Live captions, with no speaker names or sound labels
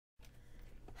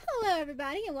Hello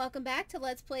everybody and welcome back to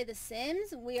Let's Play The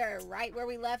Sims. We are right where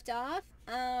we left off.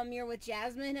 You're with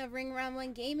Jasmine of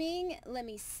RingAround Gaming. Let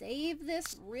me save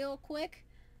this real quick.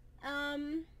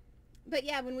 But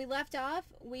yeah, when we left off,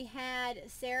 we had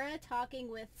Sarah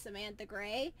talking with Samantha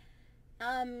Gray.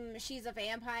 She's a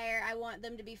vampire. I want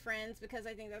them to be friends because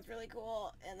I think that's really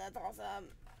cool and that's awesome.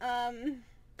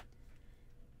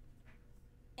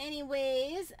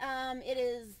 Anyways, it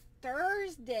is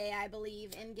Thursday, I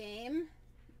believe, in game.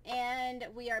 And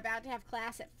we are about to have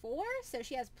class at 4, so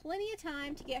she has plenty of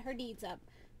time to get her needs up.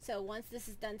 So once this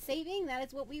is done saving, that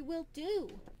is what we will do.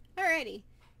 Alrighty,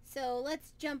 so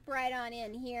let's jump right on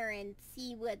in here and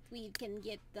see what we can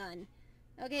get done.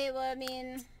 Okay, well, I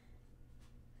mean, it's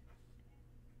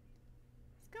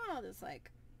got all this,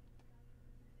 like,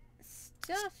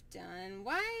 stuff done.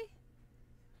 Why?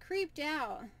 Creeped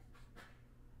out.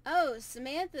 Oh,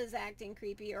 Samantha's acting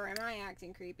creepy, or am I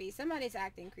acting creepy? Somebody's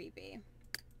acting creepy.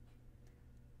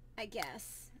 I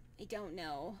guess. I don't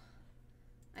know.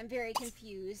 I'm very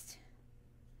confused.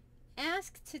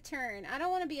 Ask to turn. I don't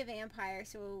want to be a vampire,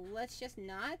 so let's just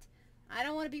not. I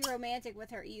don't want to be romantic with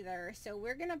her either, so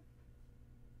we're gonna...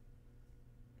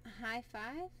 High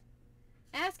five?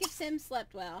 Ask if Sim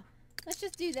slept well. Let's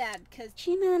just do that, because it's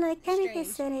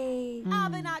strange.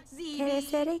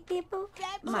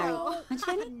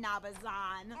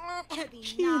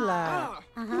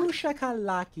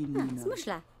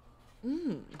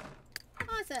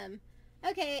 Awesome.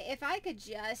 Okay, if I could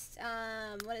just,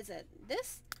 what is it?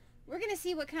 This? We're gonna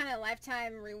see what kind of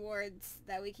lifetime rewards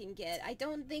that we can get. I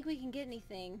don't think we can get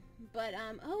anything, but,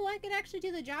 oh, I could actually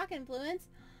do the jock influence.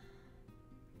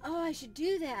 Oh, I should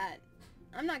do that.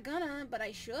 I'm not gonna, but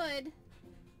I should.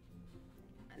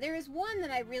 There is one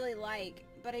that I really like,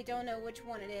 but I don't know which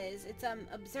one it is. It's,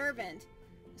 observant.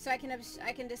 So I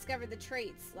can discover the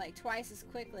traits, like, twice as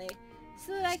quickly.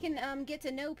 So that I can, get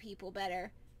to know people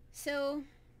better. So,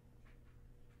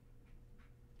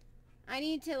 I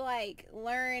need to, like,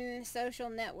 learn social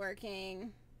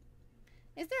networking.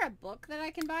 Is there a book that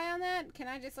I can buy on that? Can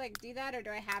I just, like, do that, or do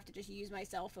I have to just use my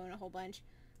cell phone a whole bunch?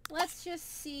 Let's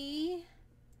just see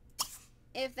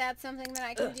if that's something that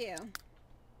I can do.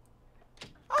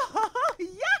 Oh,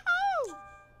 yahoo!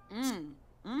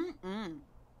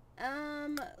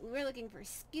 We're looking for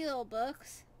skill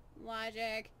books,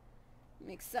 logic,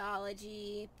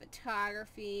 mixology,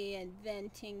 photography,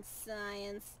 inventing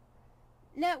science,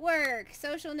 network,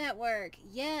 social network,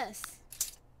 yes.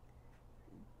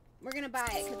 We're gonna buy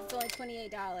it because it's only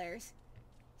 $28.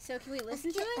 So can we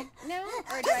listen to it? No?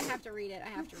 Or do I have to read it? I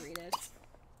have to read it.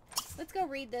 Let's go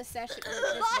read this session. This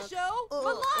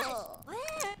book.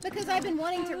 Because I've been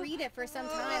wanting to read it for some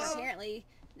time, apparently.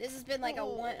 This has been like a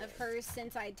want of hers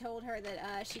since I told her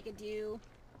that she could do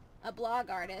a blog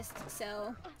artist.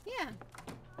 So, yeah.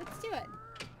 Let's do it.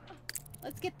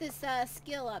 Let's get this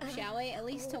skill up, shall we? At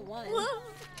least to 1.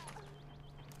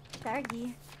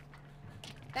 Sorry.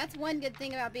 That's one good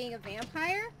thing about being a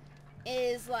vampire.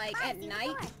 Is like at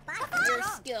night your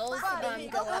skills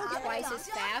go up twice as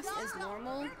fast as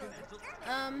normal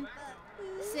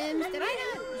Sims. Did I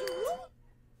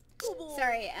not?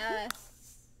 Sorry,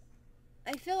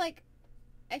 I feel like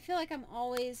I'm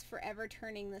always forever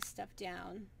turning this stuff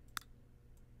down.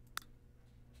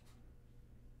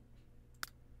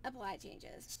 Apply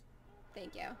changes.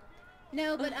 Thank you.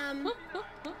 No, but,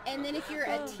 and then if you're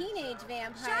a teenage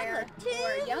vampire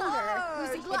or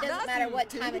younger, it doesn't matter what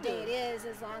time of day it is,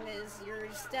 as long as you're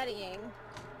studying,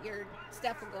 your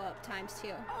stuff will go up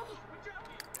 ×2.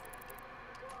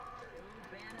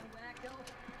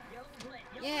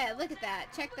 Yeah, look at that.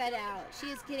 Check that out.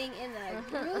 She is getting in the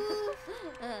groove.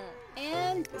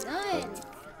 And done.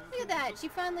 Look at that. She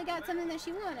finally got something that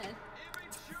she wanted.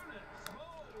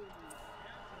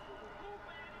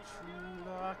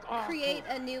 Create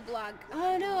a new blog.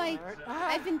 Oh no,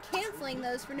 I've been canceling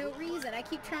those for no reason. I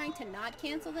keep trying to not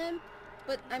cancel them,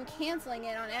 but I'm canceling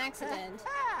it on accident.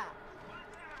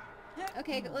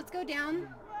 Okay, let's go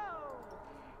down.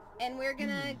 And we're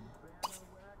gonna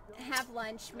have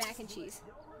lunch, mac and cheese.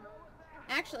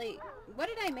 Actually, what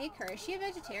did I make her? Is she a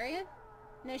vegetarian?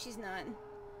 No, she's not.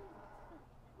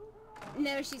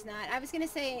 No, she's not. I was gonna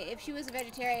say, if she was a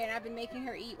vegetarian, I've been making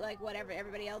her eat, like, whatever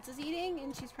everybody else is eating,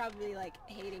 and she's probably, like,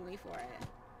 hating me for it.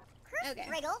 Okay.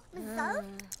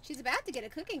 She's about to get a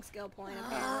cooking skill point,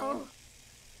 apparently.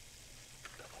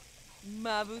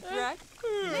 Mabutrak.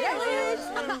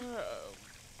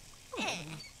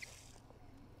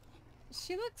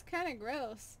 She looks kind of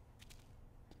gross.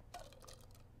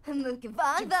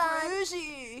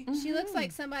 She looks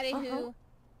like somebody who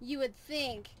you would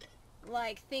think...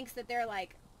 like, thinks that they're,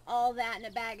 like, all that in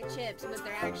a bag of chips, but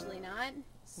they're actually not.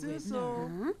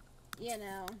 you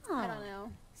know, I don't know,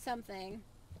 something.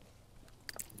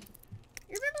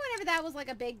 You remember whenever that was like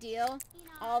a big deal?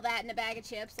 All that in a bag of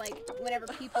chips, like whenever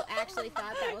people actually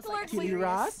thought that was like a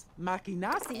serious...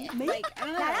 Makinasi, like, I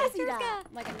don't know,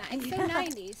 like it's so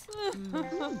 90s.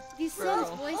 These songs'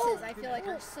 voices, I feel like,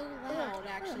 are so loud,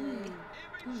 actually.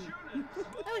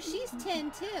 Oh, she's 10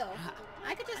 too.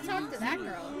 I could just talk to that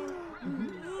girl.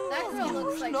 That girl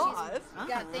looks like she's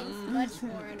got things much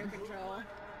more under control.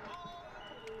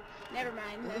 Never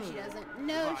mind. No, she doesn't.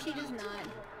 No, she does not.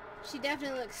 She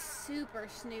definitely looks super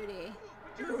snooty.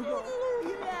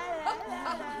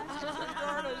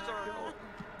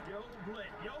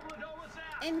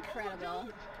 Incredible.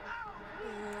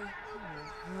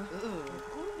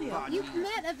 You've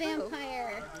met a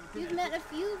vampire. You've met a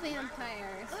few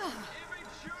vampires.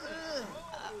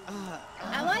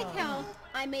 I like how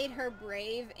I made her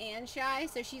brave and shy,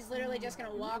 so she's literally just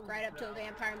gonna walk right up to a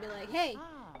vampire and be like, hey,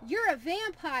 you're a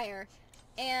vampire.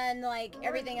 And like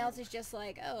everything else is just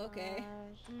like, oh, okay.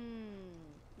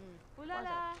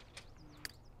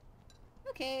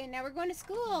 Okay, now we're going to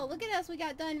school. Look at us, we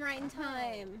got done right in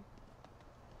time.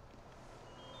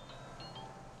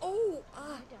 Oh,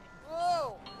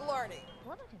 whoa, Blarney.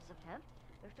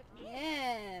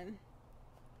 Yeah.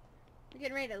 We're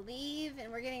getting ready to leave,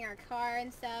 and we're getting our car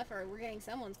and stuff, or we're getting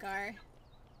someone's car.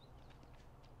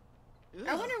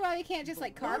 I wonder why we can't just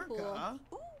like carpool.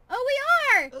 Oh, we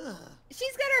are!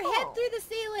 She's got her head through the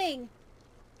ceiling.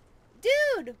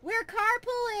 Dude, we're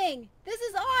carpooling. This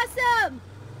is awesome.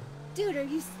 Dude, are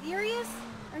you serious?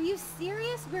 Are you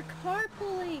serious? We're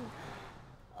carpooling.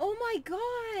 Oh my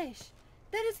gosh.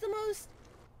 That is the most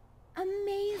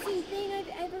amazing thing I've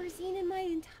ever seen in my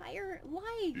entire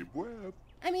life.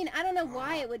 I mean, I don't know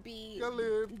why it would be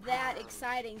that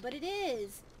exciting, but it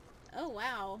is. Oh,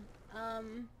 wow.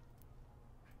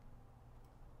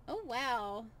 Oh,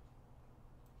 wow.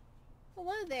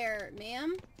 Hello there,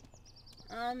 ma'am.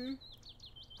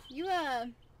 You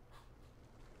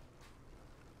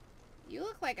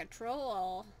look like a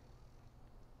troll.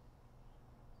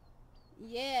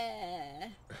 Yeah.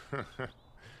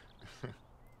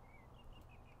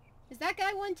 Is that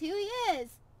guy one too? He is.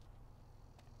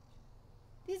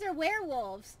 These are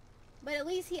werewolves. But at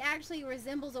least he actually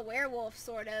resembles a werewolf,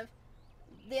 sort of.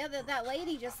 That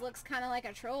lady just looks kind of like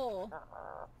a troll.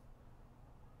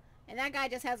 And that guy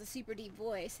just has a super deep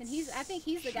voice. And I think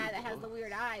he's the guy that has the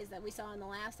weird eyes that we saw in the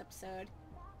last episode.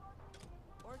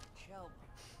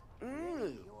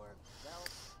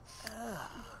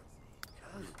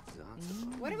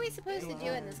 What are we supposed to do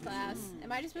in this class?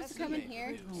 Am I just supposed to come in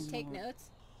here and take notes?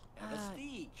 I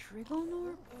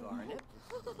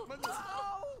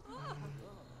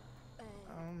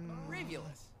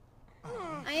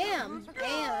am.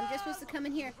 I'm just supposed to come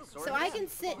in here. So I can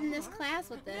sit in this class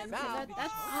with them. Because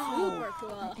that's super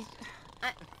cool.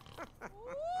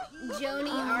 Joni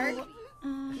Arc?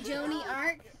 Joni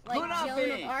Arc? Like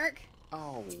Joan of Arc?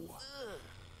 Oh.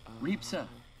 Reepsa.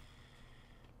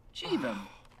 Jeevum.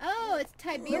 Oh, it's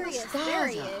Tiberius. There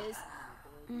he is.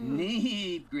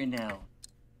 Need Grinnell.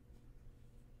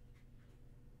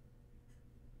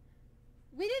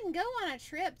 We didn't go on a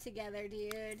trip together,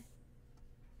 dude.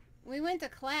 We went to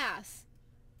class,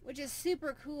 which is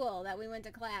super cool that we went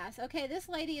to class. Okay, this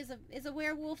lady is a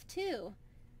werewolf too,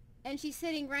 and she's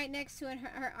sitting right next to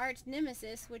her arch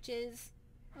nemesis, which is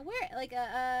a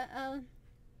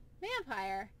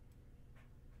vampire.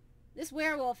 This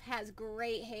werewolf has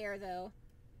great hair, though.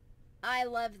 I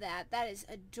love that. That is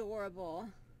adorable.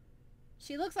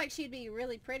 She looks like she'd be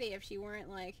really pretty if she weren't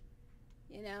like,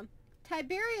 you know.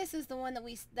 Tiberius is the one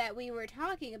that we were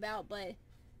talking about, but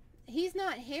he's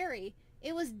not hairy.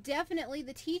 It was definitely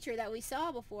the teacher that we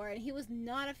saw before, and he was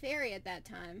not a fairy at that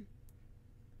time.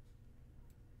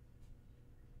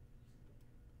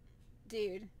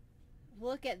 Dude,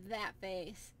 look at that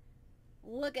face.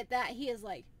 Look at that. He is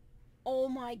like, oh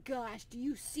my gosh, do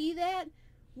you see that?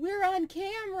 We're on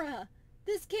camera.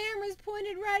 This camera's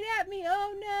pointed right at me.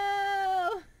 Oh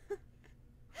no.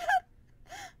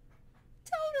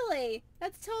 Totally.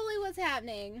 That's totally what's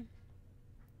happening.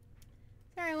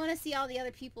 Sorry, I want to see all the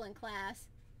other people in class.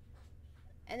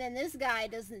 And then this guy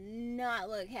does not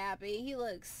look happy. He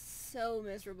looks so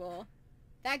miserable.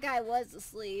 That guy was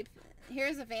asleep.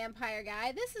 Here's a vampire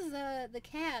guy. This is the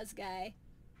Kaz guy.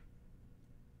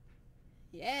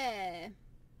 Yeah.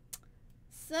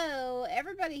 So,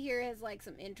 everybody here has like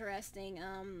some interesting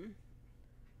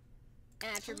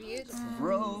attributes.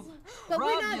 But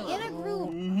we're not in a group.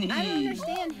 I don't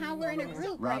understand how we're in a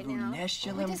group right now. We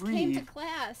just came to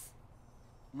class.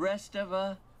 Rest of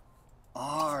a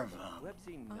Arva.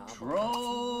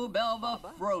 Tro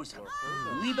Belva Frozen.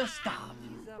 Liba Stav.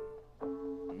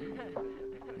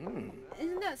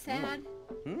 that sad?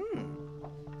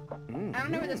 I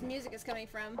don't know where this music is coming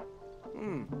from.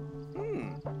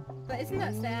 But isn't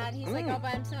that sad? He's like all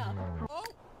by himself. Oh,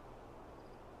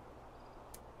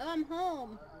 Oh, I'm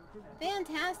home.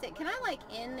 Fantastic. Can I like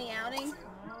end the outing?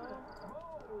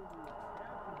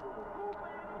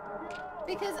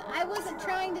 Because I wasn't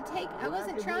trying to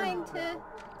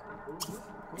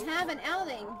have an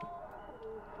outing.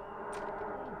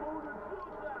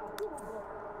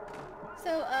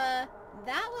 So,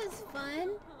 that was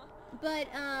fun, but,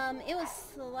 it was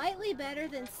slightly better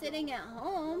than sitting at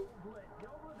home.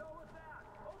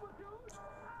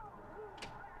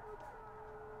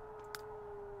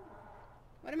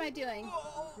 What am I doing?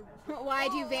 Why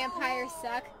do vampires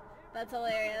suck? That's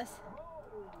hilarious.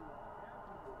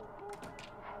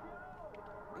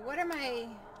 What are my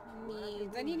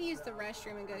needs? I need to use the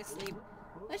restroom and go to sleep.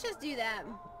 Let's just do that.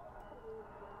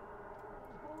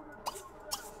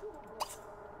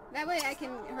 That way I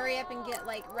can hurry up and get,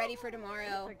 like, ready for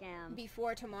tomorrow.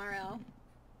 Before tomorrow.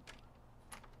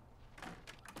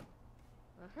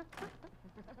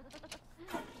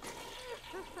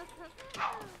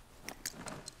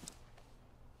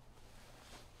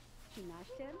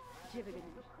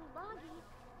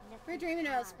 We're dreaming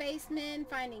about spacemen,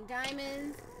 finding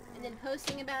diamonds, and then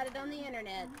posting about it on the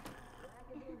internet.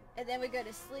 And then we go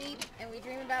to sleep, and we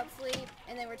dream about sleep,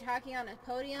 and then we're talking on a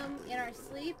podium in our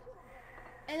sleep.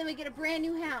 And then we get a brand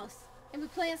new house, and we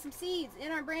plant some seeds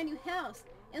in our brand new house.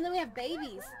 And then we have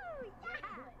babies.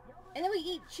 And then we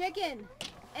eat chicken.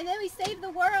 And then we save the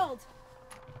world.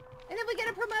 And then we get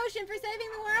a promotion for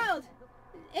saving the world.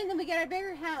 And then we get a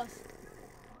bigger house.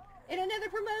 And another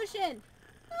promotion.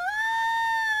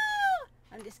 Ah!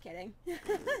 I'm just kidding.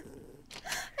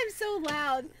 I'm so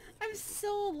loud. I'm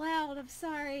so loud. I'm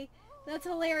sorry. That's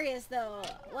hilarious though.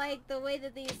 Like the way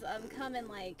that these come in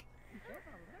like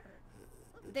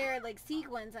they're like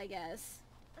sequins, I guess.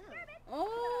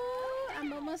 Oh,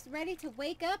 I'm almost ready to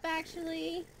wake up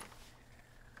actually.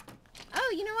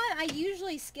 Oh, you know what? I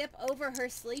usually skip over her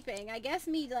sleeping. I guess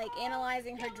me like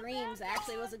analyzing her dreams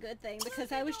actually was a good thing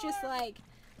because I was just like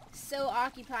so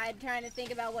occupied trying to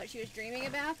think about what she was dreaming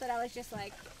about that I was just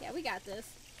like, yeah, we got this.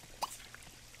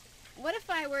 What if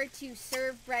I were to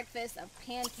serve breakfast of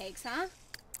pancakes, huh?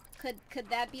 Could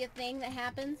that be a thing that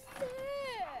happens?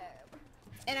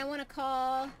 And I want to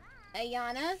call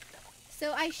Ayana.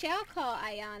 So I shall call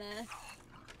Ayana.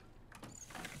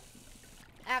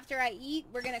 After I eat,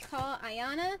 we're going to call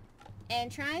Ayana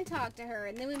and try and talk to her.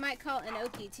 And then we might call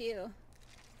Inoki too.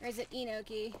 Or is it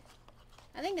Inoki?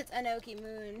 I think it's Inoki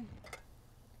Moon.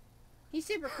 He's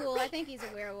super cool. I think he's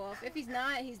a werewolf. If he's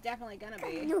not, he's definitely gonna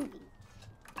be.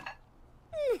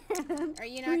 Are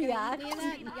you not gonna eat any of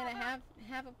that? You gonna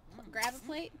grab a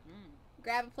plate?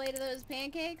 Grab a plate of those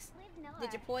pancakes?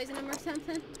 Did you poison them or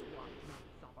something?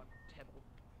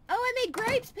 Oh, I made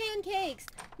grapes pancakes!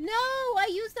 No! I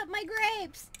used up my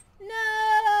grapes!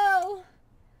 No!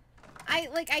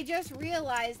 I just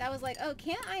realized, I was like, oh,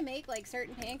 can't I make, like,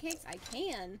 certain pancakes? I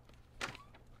can.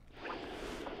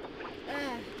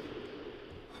 Ugh.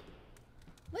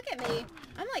 Look at me.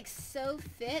 I'm, like, so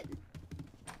fit.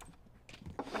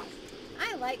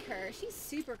 I like her. She's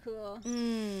super cool.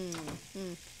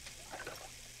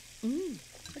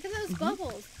 Look at those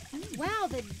bubbles. Wow,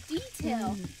 the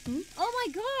detail. Oh my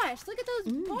gosh, look at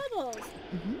those bubbles.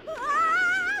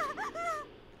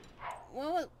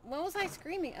 What was I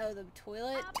screaming? Oh, the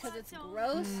toilet, because it's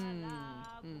gross.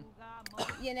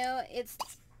 You know, it's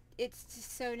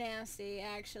just so nasty,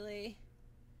 actually.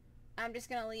 I'm just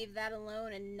gonna leave that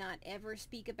alone and not ever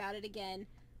speak about it again.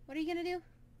 What are you gonna do?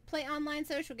 Play online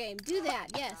social game. Do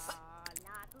that, yes.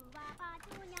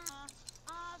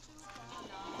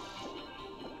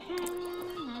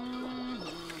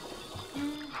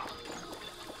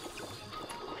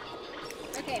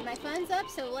 Okay, my phone's up,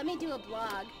 so let me do a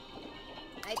blog.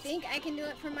 I think I can do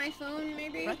it from my phone,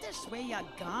 maybe?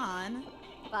 gone.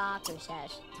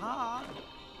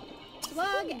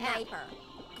 Blog app.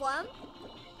 Plum?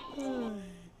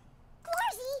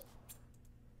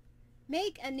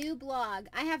 Make a new blog.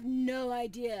 I have no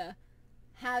idea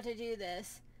how to do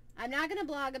this. I'm not going to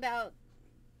blog about...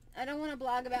 I don't want to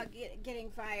blog about getting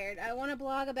fired. I want to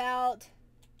blog about...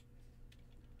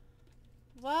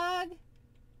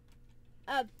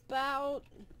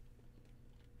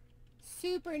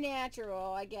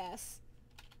 supernatural, I guess.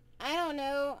 I don't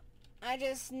know. I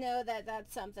just know that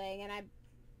that's something, and I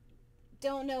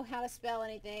don't know how to spell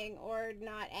anything or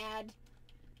not add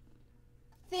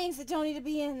things that don't need to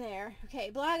be in there. Okay,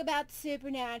 blog about the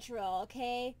supernatural,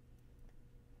 okay?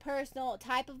 Personal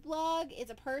type of blog is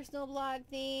a personal blog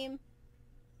theme.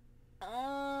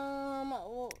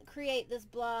 We'll create this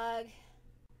blog.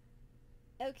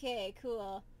 Okay,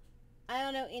 cool. I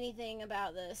don't know anything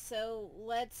about this, so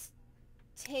let's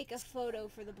take a photo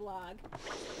for the blog.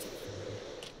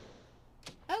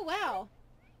 Oh, wow.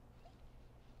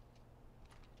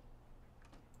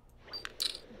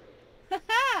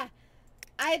 Haha!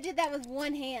 I did that with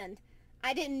one hand.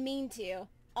 I didn't mean to.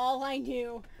 All I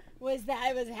knew was that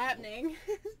it was happening.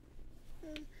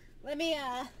 Let me,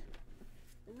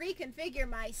 reconfigure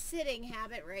my sitting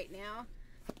habit right now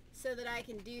so that I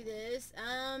can do this.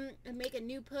 And make a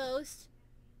new post.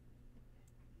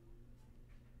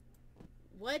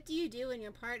 What do you do when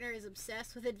your partner is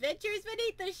obsessed with adventures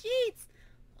beneath the sheets?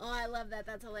 Oh, I love that.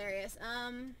 That's hilarious.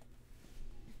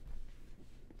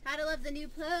 Title of the new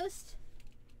post: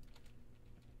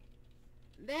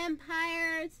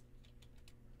 Vampires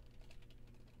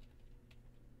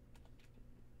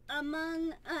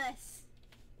Among Us.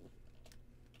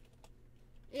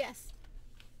 Yes.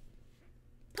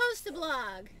 Post a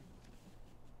blog.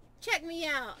 Check me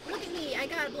out. Look at me. I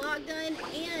got a blog done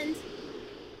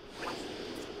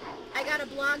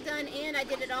and I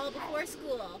did it all before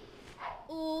school.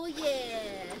 Oh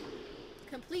yeah.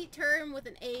 Complete term with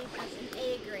an A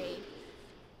grade.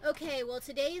 Okay, well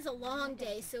today is a long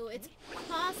day, so it's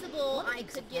possible I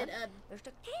could get a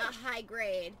high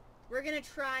grade. We're gonna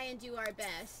try and do our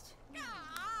best.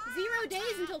 0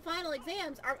 days until final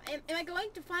exams. Am I going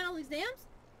to final exams?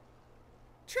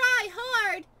 Try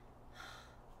hard!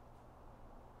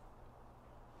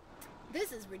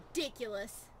 This is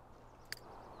ridiculous.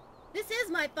 This is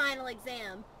my final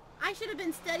exam. I should have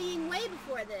been studying way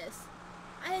before this.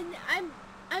 I'm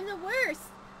the worst.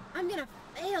 I'm gonna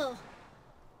fail.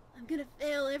 I'm gonna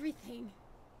fail everything.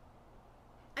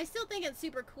 I still think it's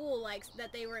super cool, like,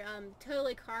 that they were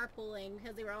totally carpooling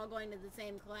because they were all going to the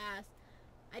same class.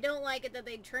 I don't like it that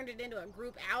they turned it into a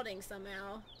group outing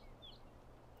somehow.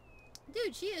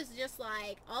 Dude, she is just,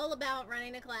 like, all about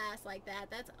running a class like that.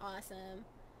 That's awesome.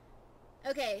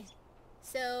 Okay,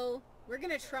 so we're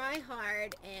gonna try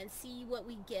hard and see what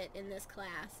we get in this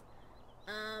class.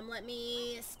 Let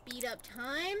me speed up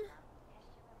time.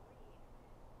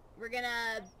 We're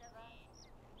gonna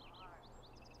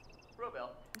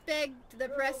beg the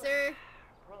presser.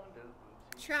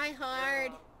 Try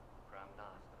hard.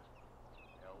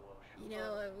 You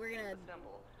know, we're gonna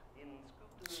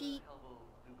cheat.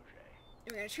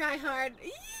 We're gonna try hard.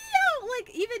 Yo,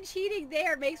 like, even cheating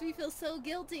there makes me feel so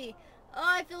guilty. Oh,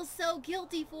 I feel so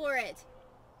guilty for it.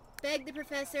 Beg the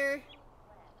professor.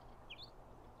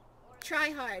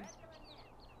 Try hard.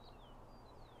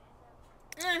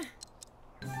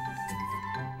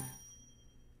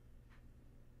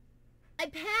 I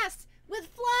passed with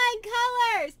flying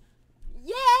colors!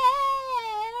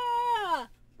 Yeah!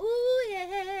 Ooh,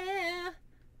 yeah!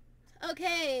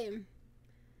 Okay.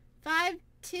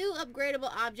 2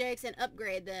 upgradable objects and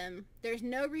upgrade them. There's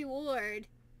no reward.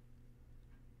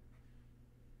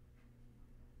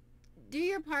 Do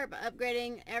your part by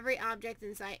upgrading every object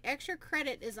in sight. Extra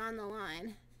credit is on the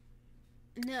line.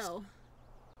 No.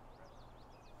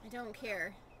 I don't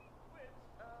care.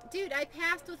 Dude, I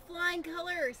passed with flying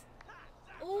colors.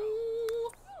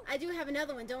 Ooh. I do have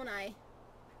another one, don't I?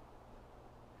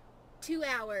 2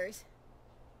 hours.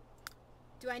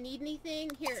 Do I need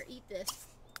anything? Here, eat this.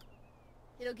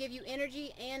 It'll give you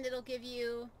energy and it'll give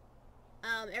you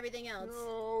everything else.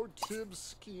 No, Tib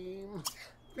scheme.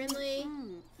 Friendly,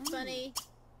 funny.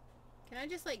 Can I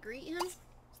just, like, greet him? Is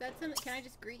that something? Can I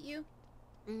just greet you?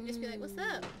 Just be like, what's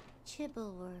up?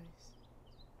 Chibblewurst.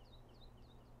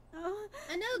 Oh,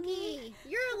 Anoki!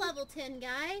 You're a level 10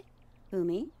 guy. Who,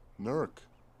 me? Nurk.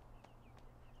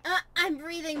 I'm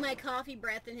breathing my coffee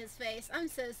breath in his face. I'm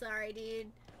so sorry,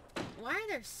 dude. Why are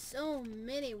there so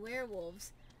many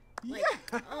werewolves? Like,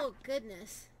 oh,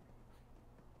 goodness.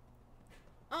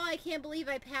 Oh, I can't believe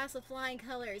I passed with flying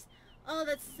colors. Oh,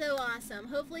 that's so awesome.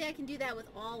 Hopefully I can do that with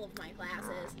all of my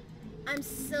classes. I'm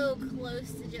so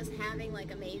close to just having, like,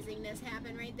 amazingness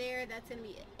happen right there. That's gonna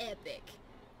be epic.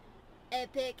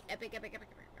 Epic, epic, epic, epic, epic.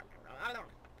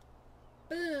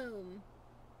 Boom.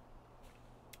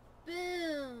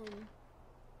 Boom.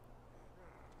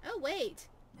 Oh, wait.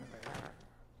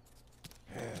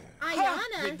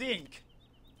 Ayana. Dink.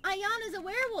 Ayana's a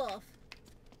werewolf.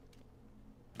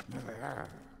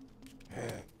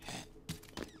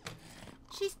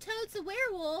 She's totes a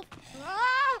werewolf.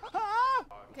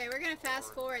 Okay, we're gonna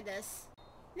fast forward this.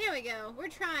 There we go. We're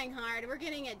trying hard. We're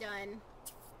getting it done.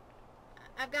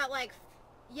 I've got, like,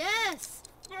 yes!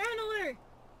 Finally!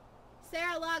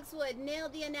 Sarah Logswood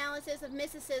nailed the analysis of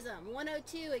mysticism.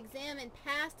 102 examined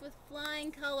passed with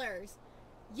flying colors.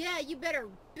 Yeah, you better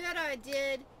bet I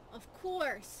did. Of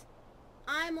course.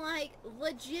 I'm, like,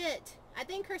 legit. I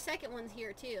think her second one's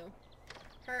here, too.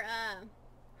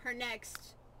 her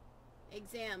next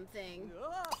exam thing.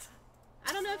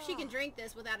 I don't know if she can drink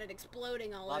this without it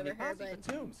exploding all over her, but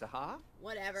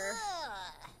whatever.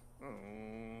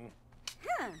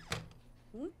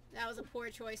 That was a poor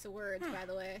choice of words, by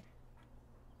the way.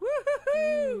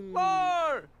 Woohoo!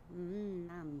 More!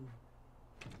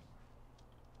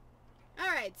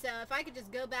 Alright, so if I could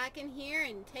just go back in here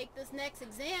and take this next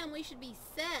exam, we should be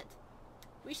set.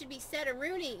 We should be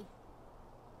set-a-rooney.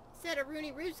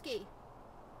 Set-a-rooney rooski.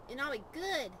 And I'll be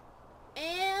good.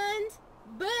 And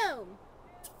boom!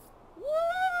 Woo!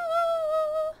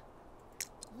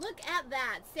 Look at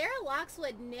that. Sarah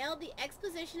Loxwood nailed the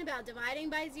exposition about dividing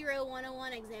by zero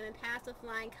 101 exam and passed with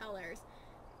flying colors.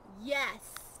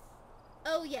 Yes.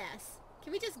 Oh yes.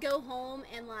 Can we just go home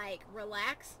and like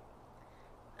relax?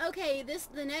 Okay,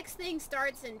 the next thing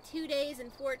starts in 2 days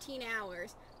and 14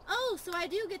 hours. Oh, so I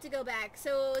do get to go back.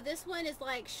 So this one is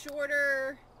like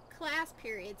shorter class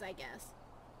periods, I guess.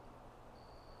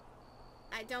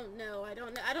 I don't know. I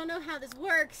don't know how this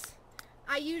works.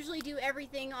 I usually do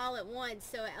everything all at once,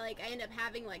 so like I end up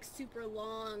having like super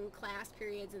long class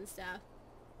periods and stuff.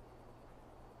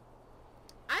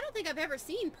 I don't think I've ever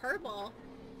seen purple.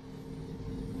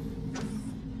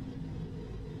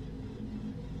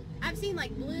 I've seen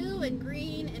like blue and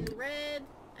green and red,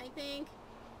 I think.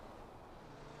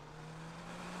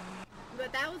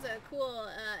 But that was a cool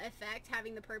effect,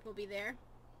 having the purple be there.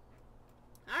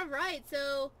 Alright,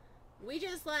 so we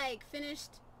just like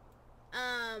finished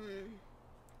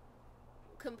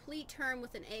complete term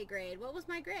with an A grade. What was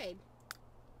my grade?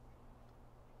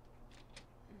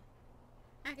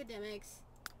 Academics,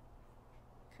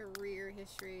 career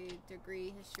history,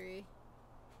 degree history.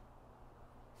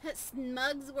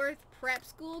 Smugsworth Prep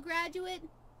School graduate?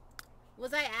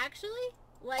 Was I actually?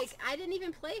 Like, I didn't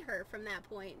even play her from that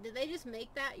point. Did they just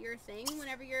make that your thing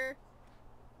whenever you're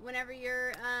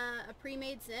a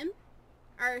pre-made sim?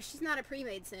 Or she's not a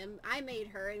pre-made sim. I made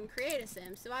her and create a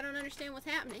sim, so I don't understand what's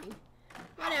happening.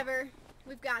 Whatever.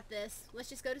 We've got this. Let's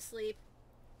just go to sleep.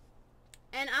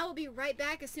 And I will be right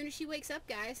back as soon as she wakes up,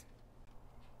 guys.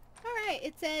 Alright,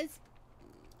 it says,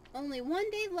 only 1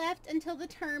 day left until the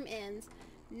term ends.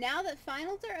 Now that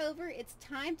finals are over, it's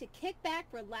time to kick back,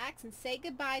 relax, and say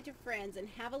goodbye to friends and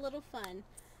have a little fun.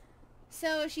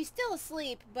 So she's still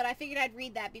asleep, but I figured I'd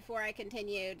read that before I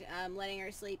continued letting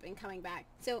her sleep and coming back.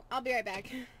 So I'll be right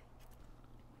back.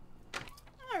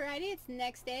 Alrighty, it's the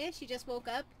next day. She just woke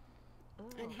up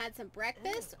and had some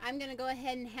breakfast. I'm going to go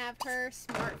ahead and have her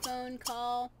smartphone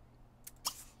call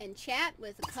and chat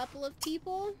with a couple of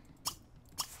people.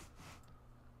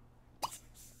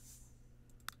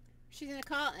 She's going to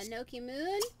call Anoki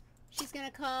Moon. She's going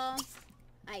to call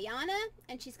Ayana.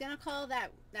 And she's going to call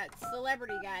that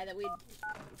celebrity guy that we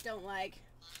don't like.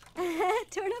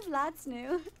 Turn of lots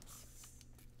new.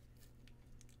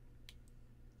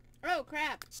 Oh,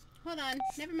 crap. Hold on.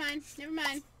 Never mind. Never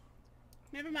mind.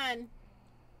 Never mind.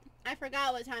 I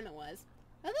forgot what time it was.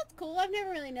 Oh, that's cool. I've never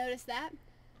really noticed that.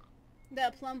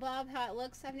 The plumb bob, how it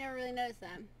looks. I've never really noticed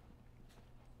that.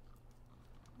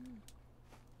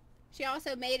 She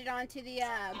also made it onto the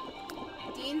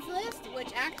Dean's list,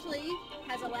 which actually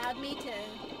has allowed me to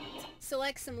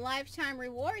select some lifetime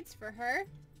rewards for her.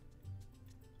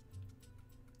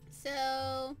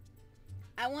 So,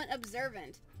 I want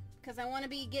Observant, because I want to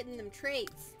be getting them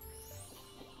traits.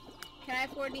 Can I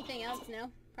afford anything else?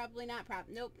 No? Probably not.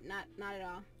 Nope, not at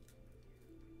all.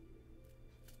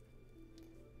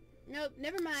 Nope,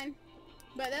 never mind.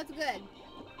 But that's good.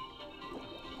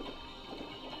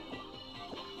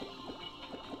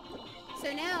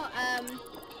 So now,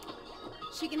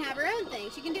 she can have her own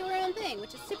thing. She can do her own thing,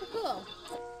 which is super cool.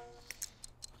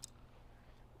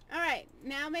 Alright,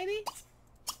 now maybe?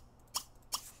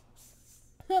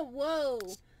 Oh, whoa.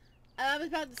 I was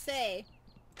about to say,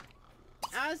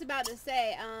 I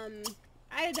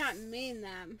did not mean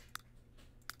that.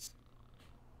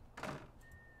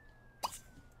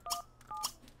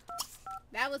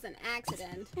 That was an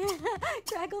accident.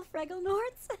 Draggle Fraggle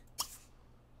Nords.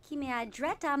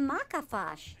 Kimeadreta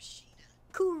Makafash.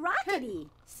 Kurakati.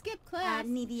 Skip class.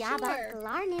 Niviaba Sure.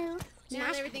 Glarnu. Now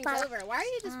that everything's over. Why are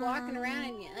you just walking around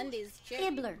in your undies, chick?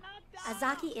 Ibler.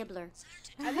 Azaki Ibler.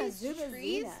 Are these Zuba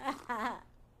trees? Zeta.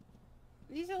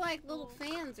 These are like little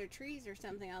fans or trees or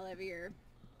something all over here.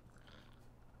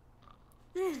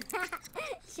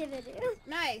 Shivadu.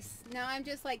 Nice. Now I'm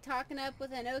just like talking up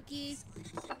with Anoki.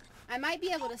 I might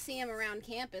be able to see him around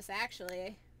campus,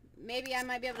 actually. Maybe I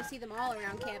might be able to see them all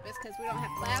around campus because we don't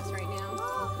have class right now.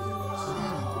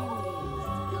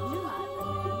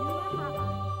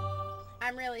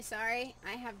 I'm really sorry.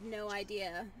 I have no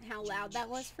idea how loud that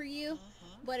was for you,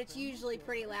 but it's usually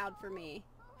pretty loud for me.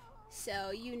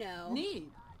 So, you know. Need.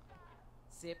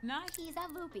 Sipna. He's a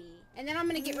voopy. And then I'm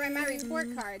going to get my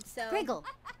report card, so. Griggle.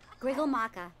 Griggle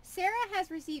Maka. Sarah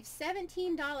has received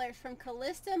 $17 from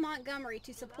Callista Montgomery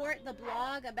to support the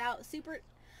blog about the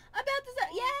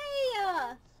yay!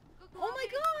 Oh my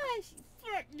gosh!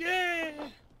 Fuck yeah!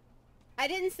 I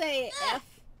didn't say F.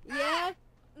 Yeah.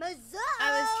 I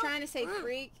was trying to say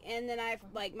freak, and then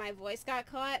my voice got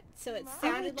caught, so it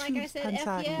sounded like I said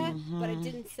F yeah, but I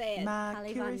didn't say it.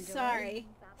 Sorry.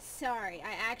 Sorry,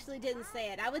 I actually didn't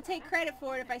say it. I would take credit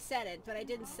for it if I said it, but I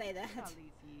didn't say that.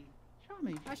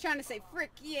 I was trying to say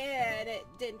frick yeah, and it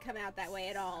didn't come out that way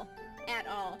at all. At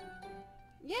all.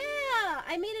 Yeah,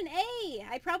 I made an A.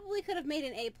 I probably could have made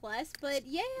an A+, but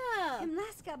yeah.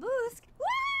 Imlaska Boosk. Woo!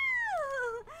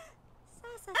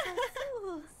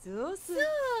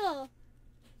 Cool.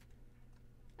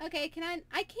 Okay,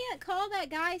 I can't call that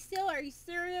guy still? Are you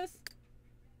serious?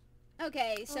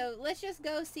 Okay, so let's just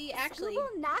go see, actually,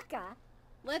 Naka.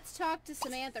 let's talk to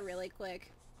Samantha really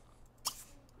quick.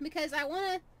 Because I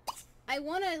wanna,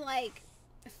 like,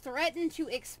 threaten to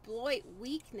exploit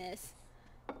weakness.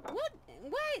 What?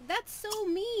 Why? That's so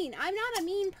mean. I'm not a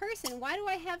mean person. Why do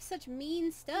I have such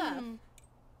mean stuff?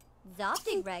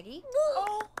 Zoptig Reggie.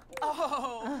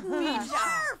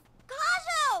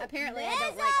 Apparently I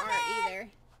don't like art either.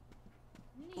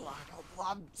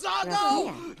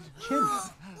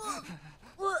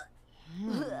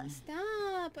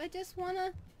 Stop. I just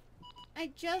wanna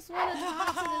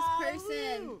talk to this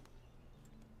person.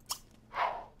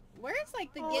 Where's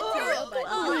like the get to know button?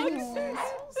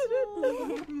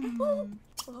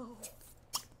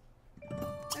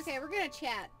 Okay, we're gonna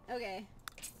chat. Okay.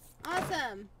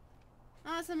 Awesome.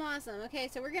 Awesome. Okay,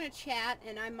 so we're gonna chat,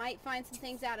 and I might find some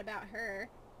things out about her.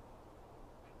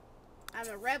 I'm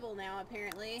a rebel now,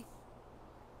 apparently.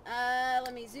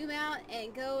 Let me zoom out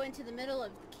and go into the middle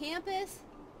of the campus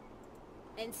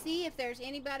and see if there's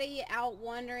anybody out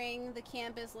wandering the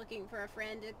campus looking for a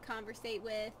friend to conversate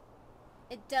with.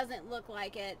 It doesn't look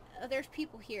like it. Oh, there's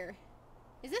people here.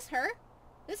 Is this her?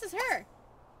 This is her.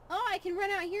 Oh, I can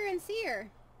run out here and see her.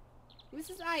 This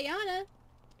is Ayana.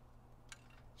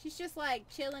 She's just like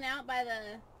chilling out by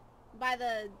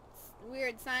the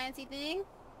weird sciencey thing,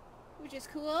 which is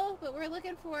cool. But we're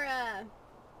looking for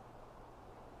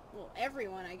well,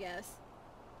 everyone, I guess.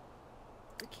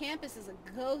 The campus is a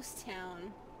ghost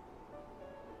town.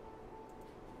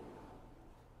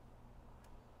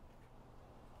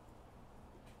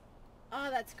 Oh,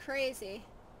 that's crazy.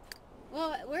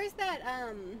 Well, where's that,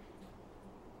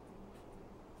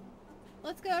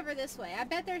 let's go over this way. I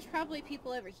bet there's probably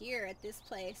people over here at this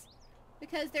place.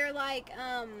 Because they're like,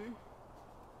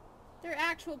 they're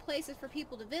actual places for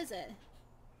people to visit.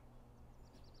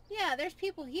 Yeah, there's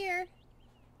people here.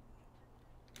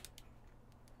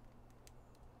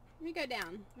 Let me go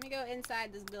down. Let me go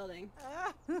inside this building.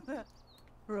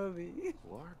 Robbie.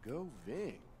 Largo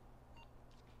Ving.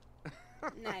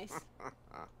 Nice.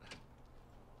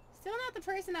 Still not the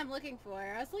person I'm looking for.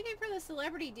 I was looking for the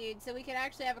celebrity dude so we could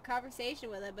actually have a conversation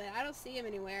with him, but I don't see him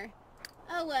anywhere.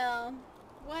 Oh well.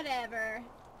 Whatever.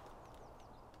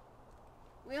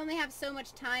 We only have so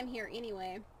much time here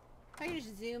anyway. If I could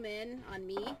just zoom in on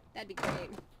me, that'd be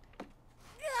great.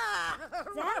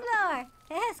 Zandlar.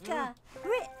 Eska.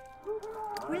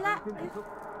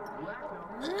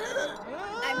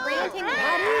 I'm ranting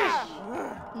about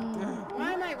work.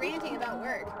 Why am I ranting about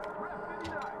work?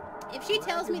 If she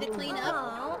tells me to clean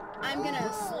up, I'm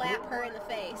gonna slap her in the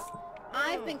face.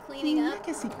 I've been cleaning up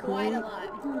quite a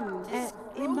lot.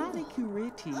 Imani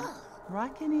Curiti.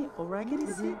 Rakini or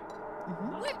Ragidisi?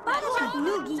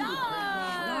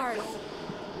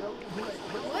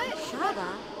 What?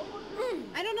 Shaba.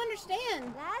 I don't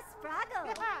understand. Last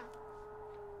Fraggle.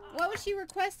 What was she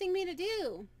requesting me to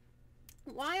do?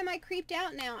 Why am I creeped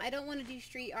out now? I don't want to do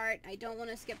street art. I don't want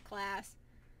to skip class.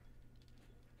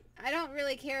 I don't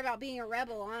really care about being a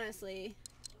rebel, honestly.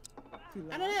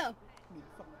 I don't know.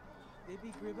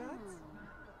 Baby Gribats?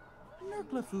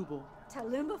 Nurkla Fubo.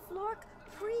 Talumba Flork.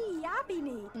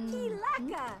 Pre-Yabini.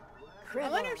 Kilaka. I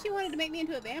wonder if she wanted to make me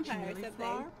into a vampire or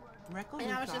something.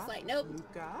 And I was just like, nope.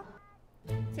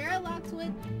 Sarah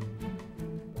Lockswood.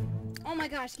 Oh my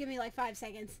gosh, give me like 5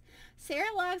 seconds.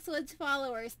 Sarah Lockswood's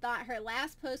followers thought her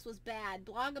last post was bad.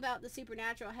 Blog about the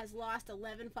supernatural has lost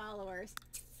 11 followers.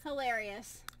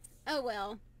 Hilarious. Oh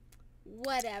well.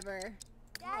 Whatever.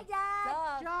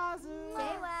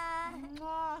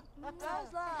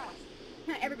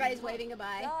 Everybody's waving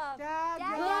goodbye.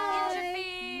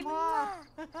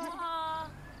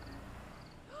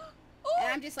 And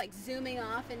I'm just like zooming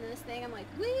off into this thing. I'm like,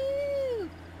 woo!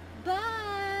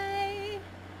 Bye!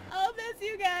 I'll miss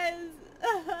you guys.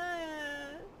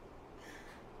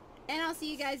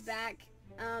 see you guys back.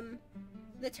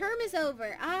 The term is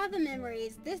over. Ah, the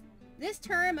memories. This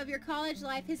term of your college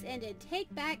life has ended. Take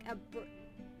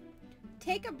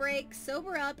a break,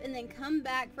 sober up, and then come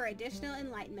back for additional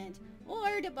enlightenment,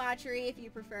 or debauchery if you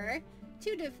prefer.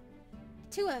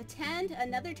 To attend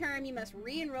another term, you must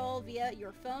re-enroll via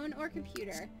your phone or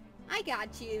computer. I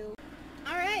got you.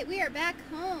 Alright, we are back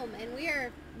home, and we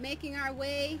are making our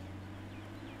way...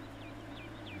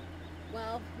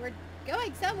 Well, we're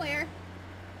going somewhere.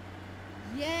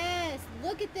 Yes,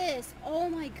 look at this. Oh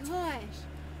my gosh.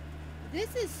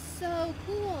 This is so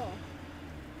cool.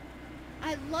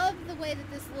 I love the way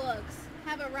that this looks.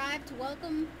 Have arrived to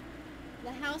welcome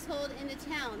the household into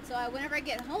town. So whenever I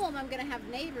get home, I'm going to have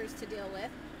neighbors to deal with.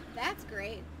 That's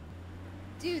great.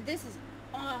 Dude, this is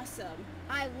awesome.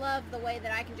 I love the way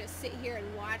that I can just sit here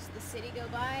and watch the city go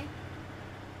by.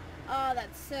 Oh,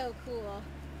 that's so cool.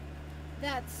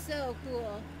 That's so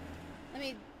cool. Let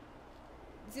me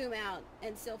zoom out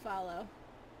and still follow.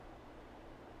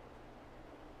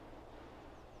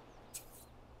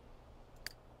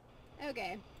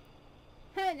 Okay.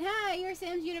 Hi, your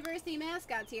Sims University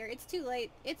mascot's here. It's too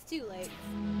late. It's too late.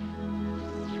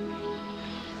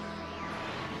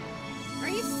 Are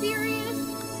you serious?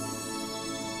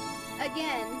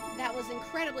 Again, that was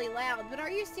incredibly loud, but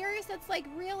are you serious? That's like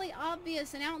really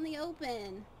obvious and out in the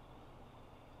open.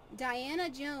 Diana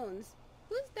Jones.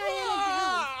 Who's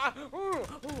Diana Jones?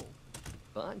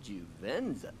 Bonju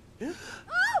Venza.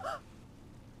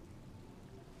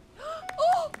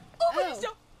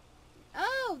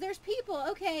 Oh, there's people.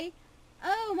 Okay.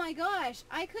 Oh my gosh.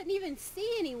 I couldn't even see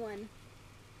anyone.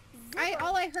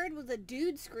 All I heard was a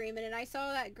dude screaming, and I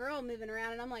saw that girl moving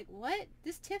around, and I'm like, what?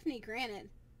 This Tiffany Granite.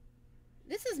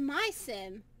 This is my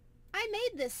sim. I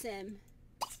made this sim.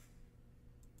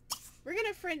 We're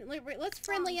gonna let's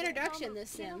friendly introduction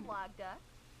this sim.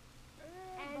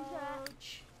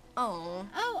 Oh.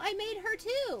 Oh, I made her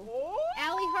too.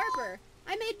 Allie Harper.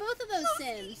 I made both of those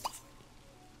sims.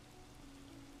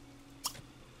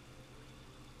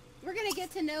 We're gonna get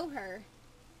to know her.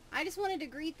 I just wanted to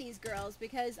greet these girls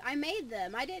because I made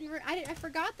them. I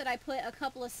forgot that I put a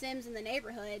couple of sims in the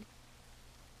neighborhood.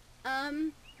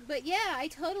 But yeah, I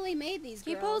totally made these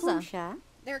girls.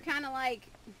 They're kind of like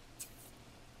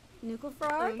those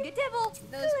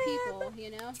people, you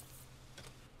know?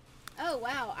 Oh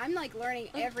wow, I'm like learning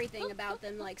everything about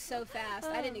them like so fast.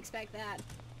 I didn't expect that.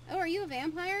 Oh, are you a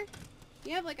vampire?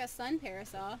 You have like a sun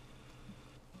parasol.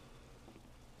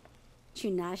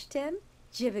 Chunashtem,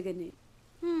 Jiviganu.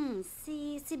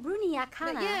 Si Bruni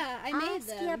Yakana. But yeah, I made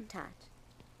them.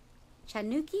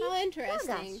 Chanuki. How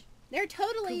interesting. They're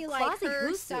totally like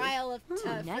her style of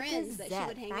friends that she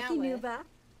would hang out with.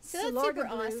 So that's super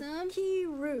awesome.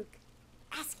 Kiruk.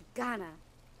 Askigana.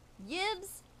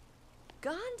 Yibs.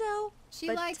 Gondo. She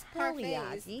likes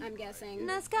parfaits, I'm guessing.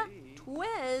 Nazca.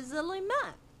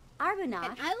 Twezalima. Arbanash.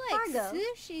 And I like Fargo,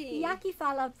 sushi.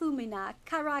 Yakifala Fumina.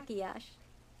 Karakiash.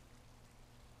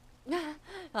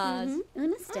 Awesome.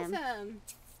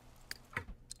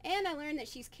 And I learned that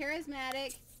she's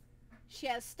charismatic, she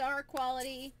has star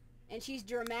quality, and she's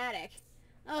dramatic.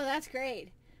 Oh, that's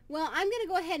great. Well, I'm going to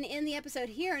go ahead and end the episode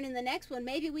here, and in the next one,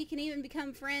 maybe we can even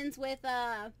become friends with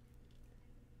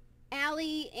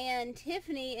Allie and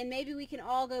Tiffany, and maybe we can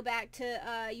all go back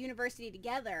to university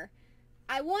together.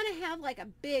 I want to have like a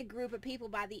big group of people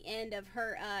by the end of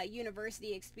her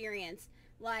university experience.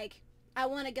 Like, I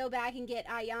want to go back and get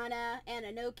Ayana and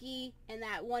Anoki and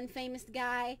that one famous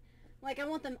guy. Like, I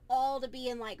want them all to be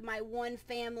in, like, my one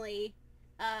family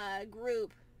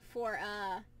group for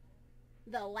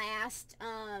the last,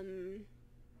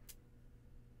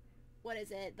 what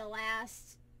is it? The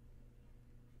last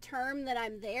term that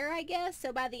I'm there, I guess.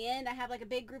 So by the end, I have, like, a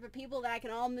big group of people that I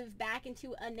can all move back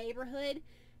into a neighborhood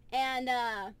and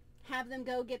have them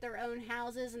go get their own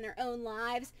houses and their own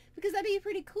lives, because that'd be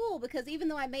pretty cool, because even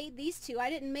though I made these two, I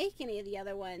didn't make any of the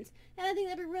other ones, and I think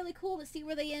that'd be really cool to see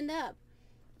where they end up.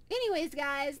 Anyways,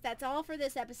 guys, that's all for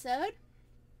this episode.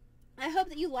 I hope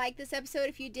that you liked this episode.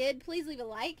 If you did, please leave a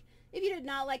like. If you did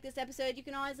not like this episode, you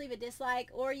can always leave a dislike,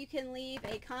 or you can leave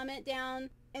a comment down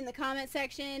in the comment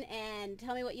section and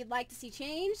tell me what you'd like to see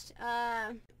changed.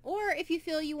 Or if you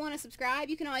feel you want to subscribe,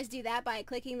 you can always do that by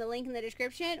clicking the link in the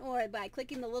description or by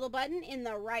clicking the little button in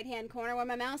the right-hand corner where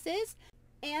my mouse is.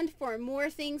 And for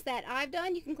more things that I've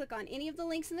done, you can click on any of the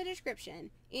links in the description.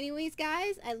 Anyways,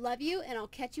 guys, I love you, and I'll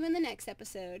catch you in the next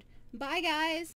episode. Bye, guys!